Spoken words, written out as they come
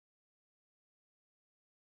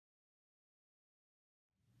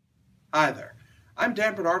Hi there, I'm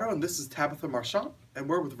Dan Bernardo and this is Tabitha Marchant and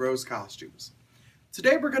we're with Rose Costumes.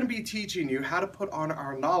 Today we're going to be teaching you how to put on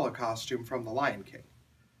our Nala costume from The Lion King.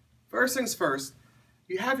 First things first,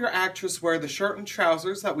 you have your actress wear the shirt and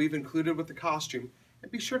trousers that we've included with the costume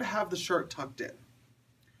and be sure to have the shirt tucked in.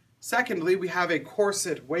 Secondly, we have a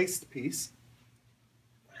corset waist piece,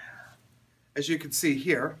 as you can see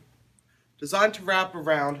here, designed to wrap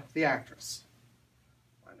around the actress.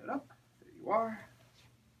 Line it up, there you are.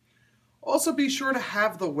 Also be sure to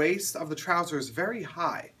have the waist of the trousers very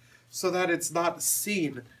high so that it's not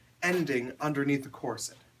seen ending underneath the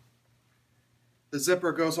corset. The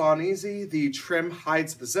zipper goes on easy, the trim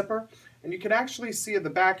hides the zipper, and you can actually see in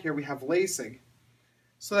the back here we have lacing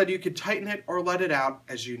so that you can tighten it or let it out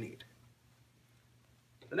as you need.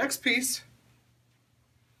 The next piece,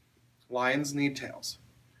 lions need tails.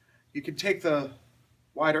 You can take the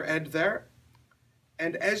wider end there,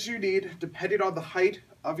 and as you need, depending on the height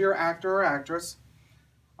of your actor or actress,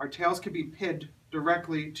 our tails can be pinned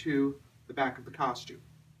directly to the back of the costume.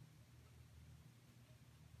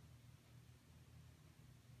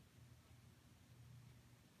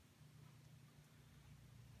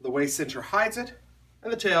 The waist cincher hides it,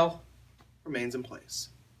 and the tail remains in place.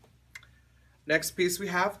 Next piece we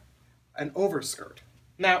have an overskirt.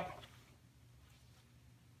 Now,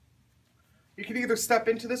 you can either step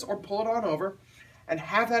into this or pull it on over and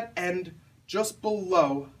have that end just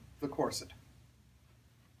below the corset.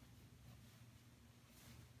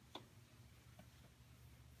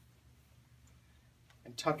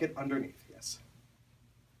 And tuck it underneath, yes.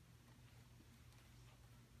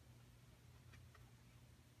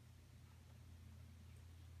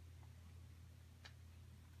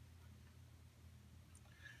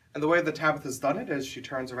 And the way that Tabitha's done it as she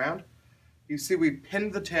turns around, you see we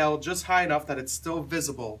pinned the tail just high enough that it's still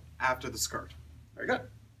visible after the skirt. Very good.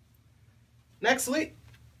 Nextly,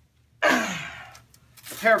 a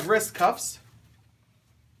pair of wrist cuffs.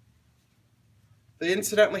 They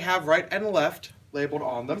incidentally have right and left labeled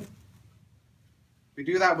on them. We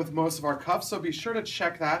do that with most of our cuffs, so be sure to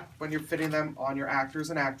check that when you're fitting them on your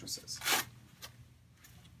actors and actresses.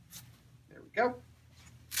 There we go.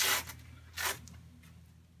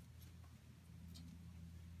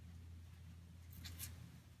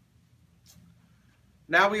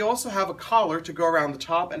 Now we also have a collar to go around the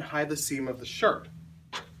top and hide the seam of the shirt.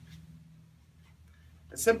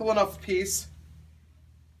 A simple enough piece.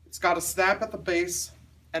 It's got a snap at the base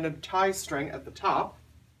and a tie string at the top.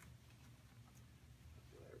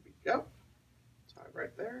 There we go. Tie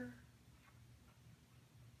right there.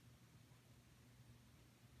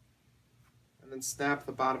 And then snap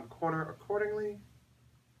the bottom corner accordingly.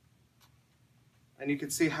 And you can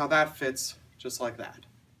see how that fits just like that.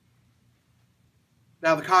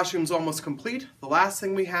 Now the costume's almost complete. The last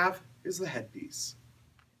thing we have is the headpiece.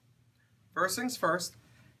 First things first,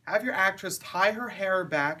 have your actress tie her hair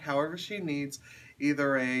back however she needs,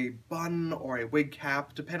 either a bun or a wig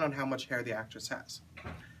cap, depending on how much hair the actress has.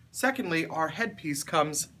 Secondly, our headpiece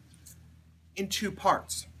comes in two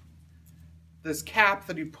parts. This cap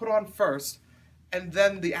that you put on first, and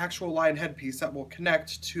then the actual lion headpiece that will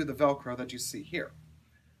connect to the Velcro that you see here.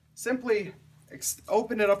 Simply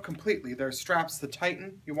open it up completely. There are straps to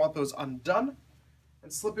tighten. You want those undone,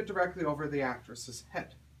 and slip it directly over the actress's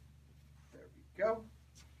head. There we go.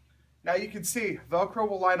 Now you can see Velcro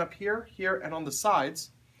will line up here, here, and on the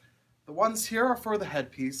sides. The ones here are for the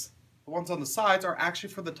headpiece. The ones on the sides are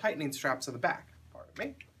actually for the tightening straps in the back. Pardon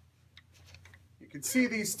me. You can see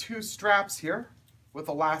these two straps here with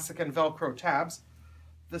elastic and Velcro tabs.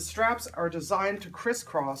 The straps are designed to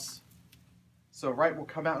crisscross, so right will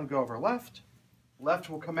come out and go over left.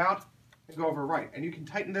 Left will come out and go over right. And you can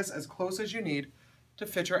tighten this as close as you need to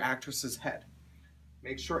fit your actress's head.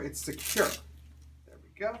 Make sure it's secure. There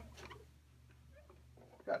we go.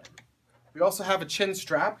 Good. We also have a chin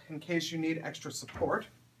strap in case you need extra support.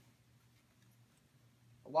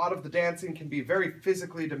 A lot of the dancing can be very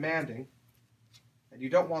physically demanding, and you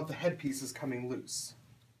don't want the headpieces coming loose.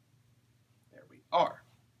 There we are.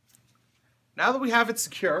 Now that we have it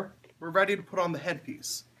secure, we're ready to put on the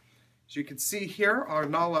headpiece. As you can see here, our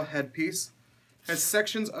Nala headpiece has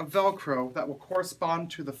sections of Velcro that will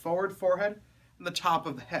correspond to the forward forehead and the top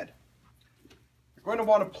of the head. You're going to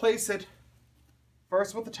want to place it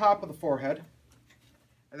first with the top of the forehead,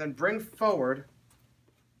 and then bring forward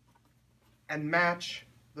and match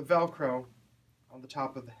the Velcro on the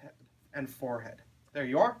top of the head and forehead. There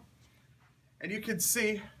you are. And you can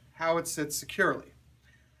see how it sits securely.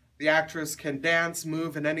 The actress can dance,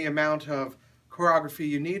 move in any amount of choreography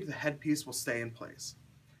you need, the headpiece will stay in place.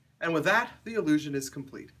 And with that, the illusion is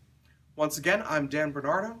complete. Once again, I'm Dan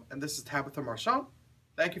Bernardo, and this is Tabitha Marchant.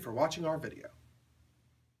 Thank you for watching our video.